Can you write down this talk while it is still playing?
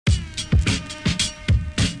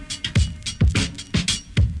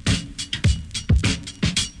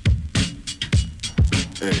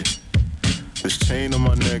Hey, this chain on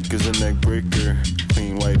my neck is a neck breaker.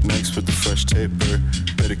 Clean white necks with the fresh taper.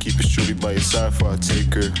 Better keep it shorty by your side before I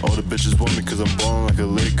take her. All the bitches want me cause I'm ballin' like a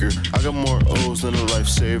Laker. I got more O's than a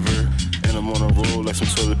lifesaver, and I'm on a roll like some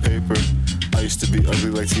toilet paper. I used to be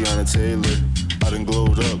ugly like Tiana Taylor. I done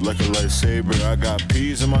glowed up like a lightsaber. I got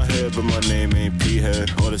peas in my head, but my name ain't P-Head.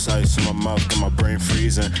 All this ice in my mouth got my brain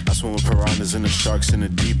freezing. I swim with piranhas and the sharks in the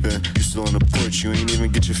deep end. You still on the porch, you ain't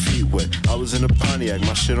even get your feet wet. I was in a Pontiac,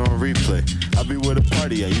 my shit on replay. I be where the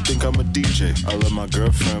party at, you think I'm a DJ. I love my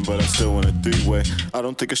girlfriend, but I still want a three-way. I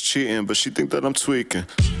don't think it's cheating, but she think that I'm tweaking.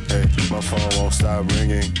 Hey, my phone won't stop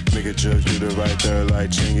ringing. Make a jerk do the right there like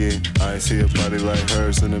Chingy. I ain't see a body like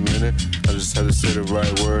hers in a minute. I just had to say the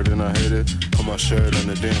right word and I hit it. Put my shirt on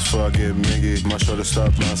the dance floor, I get miggy. My shoulder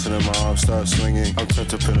start bouncing and my arms start swinging. I'm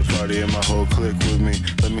turned up in the party and my whole clique with me.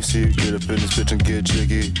 Let me see you get up in this bitch and get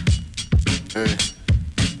jiggy. Hey,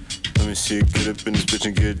 let me see you get up in this bitch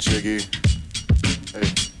and get jiggy. Hey,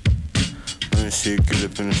 let me see you get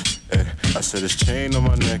up in this. Hey, I said this chain on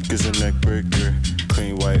my neck is a neck breaker.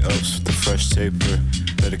 Clean white ups with the fresh taper.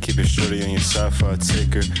 Better keep it shorty on your side before I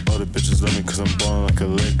take her. All the bitches love me cause I'm ballin' like a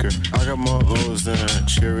Laker. I got more O's than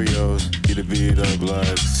Cheerios. Eat a beat up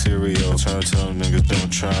like cereal. Tryna tell them niggas don't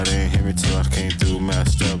try. They ain't hear me till I came through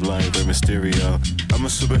masked up like Rey Mysterio. I'm a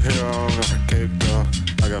superhero, I don't got a cape though.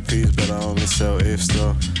 I got peas but I only sell apes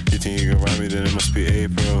though. You think you can rhyme me then it must be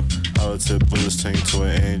April. I'll tip bullets turn you to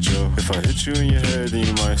an angel. If I hit you in your head then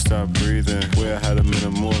you might stop breathing. Where I had him in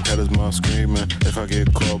the morgue, had his mom screaming. If I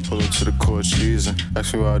get caught, pull him to the court cheesing.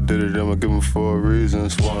 Ask me why I did it, I'ma give him 4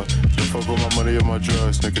 reasons. 1, don't fuck with my money or my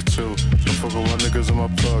drugs, nigga. 2, don't fuck with my niggas or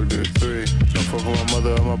my plug, nigga. 3, don't fuck with my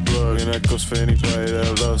mother or my blood. And that goes for anybody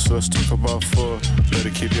that loves, so let's talk about 4. Better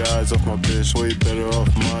keep your eyes off my bitch, way better off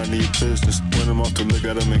minding your business. When I'm off the lick,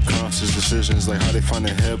 I don't make conscious decisions. Like how they find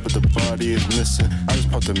the head, but the body is missing. I just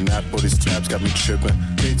popped the map, all these tabs got me tripping.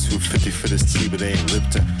 Paid $250 for this tea, but they ain't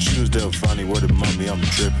Lipton. Shoes Delvani, word of mommy, I'm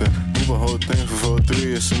dripping. Move a whole thing for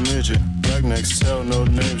 4-3, it's a midget. Black next tell, no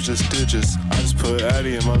names, just digits. I just put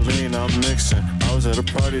Addy in my lean, I'm mixing. I was at a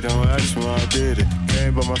party, don't ask me why I did it.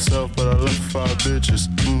 Came by myself, but I left 5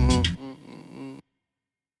 bitches.